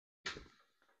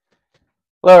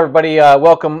Hello, everybody.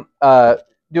 Welcome.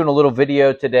 Doing a little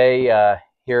video today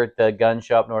here at the gun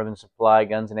shop, Northern Supply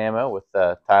Guns and Ammo, with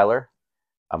Tyler.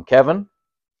 I'm Kevin.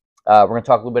 We're going to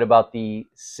talk a little bit about the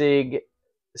Sig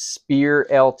Spear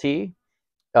LT.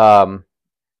 So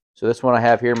this one I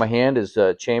have here in my hand is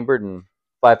chambered in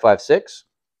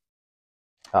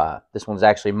 5.56. This one's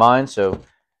actually mine, so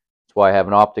that's why I have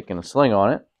an optic and a sling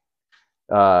on it.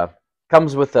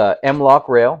 Comes with a M-lock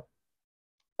rail.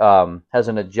 Has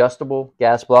an adjustable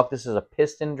gas block. This is a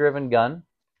piston-driven gun.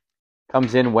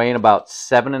 Comes in weighing about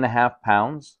 7.5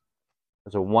 pounds.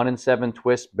 There's a 1 in 7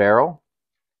 twist barrel.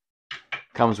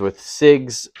 Comes with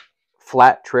Sig's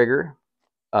flat trigger.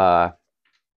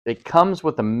 It comes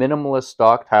with a minimalist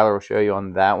stock. Tyler will show you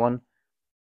on that one.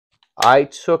 I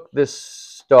took this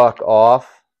stock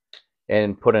off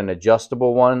and put an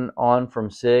adjustable one on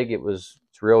from Sig. It's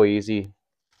real easy.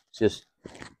 It's just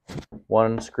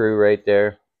one screw right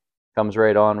there. Comes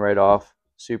right on, right off.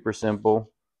 Super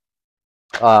simple.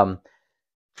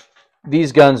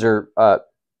 These guns are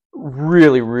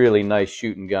really, really nice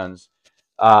shooting guns.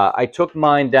 I took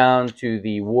mine down to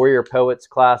the Warrior Poets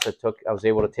class. I was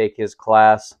able to take his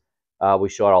class. We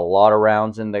shot a lot of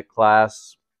rounds in the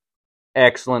class.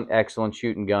 Excellent, excellent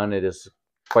shooting gun. It is,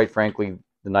 quite frankly,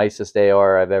 the nicest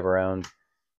AR I've ever owned.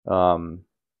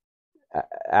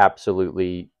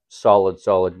 Absolutely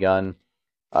solid gun.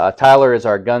 Tyler is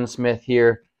our gunsmith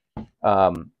here.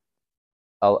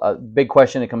 A big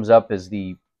question that comes up is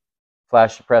the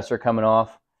flash suppressor coming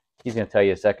off. He's going to tell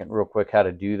you a second real quick how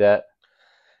to do that.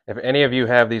 If any of you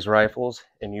have these rifles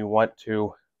and you want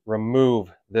to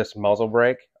remove this muzzle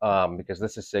brake, because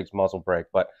this is Sig's muzzle brake,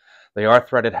 but they are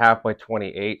threaded half by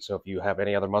 28, so if you have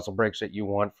any other muzzle brakes that you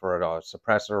want for a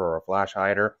suppressor or a flash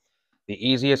hider, the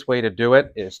easiest way to do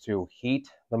it is to heat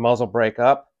the muzzle brake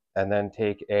up and then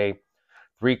take a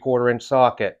 3/4 inch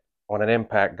socket on an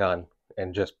impact gun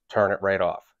and just turn it right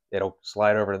off. It'll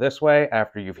slide over this way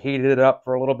after you've heated it up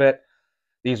for a little bit.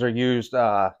 These are used,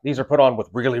 these are put on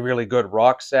with really, really good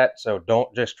rock set, so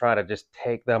don't just try to just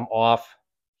take them off,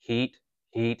 heat,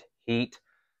 and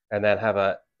then have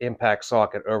a impact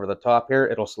socket over the top here.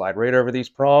 It'll slide right over these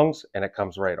prongs and it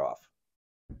comes right off.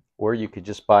 Or you could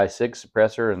just buy a Sig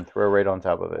suppressor and throw right on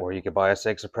top of it. Or you could buy a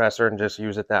Sig suppressor and just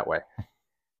use it that way.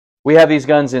 We have these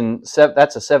guns in,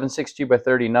 that's a 7.62 by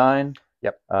 39.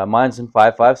 Yep. Mine's in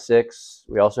 5.56.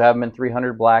 We also have them in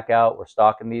 300 blackout. We're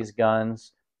stocking these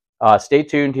guns. Stay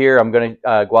tuned here. I'm going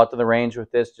to go out to the range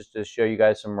with this just to show you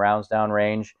guys some rounds down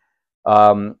range.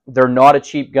 They're not a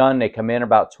cheap gun. They come in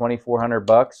about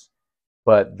 $2,400,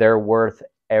 but they're worth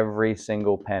every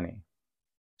single penny.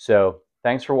 So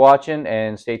thanks for watching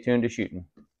and stay tuned to shooting.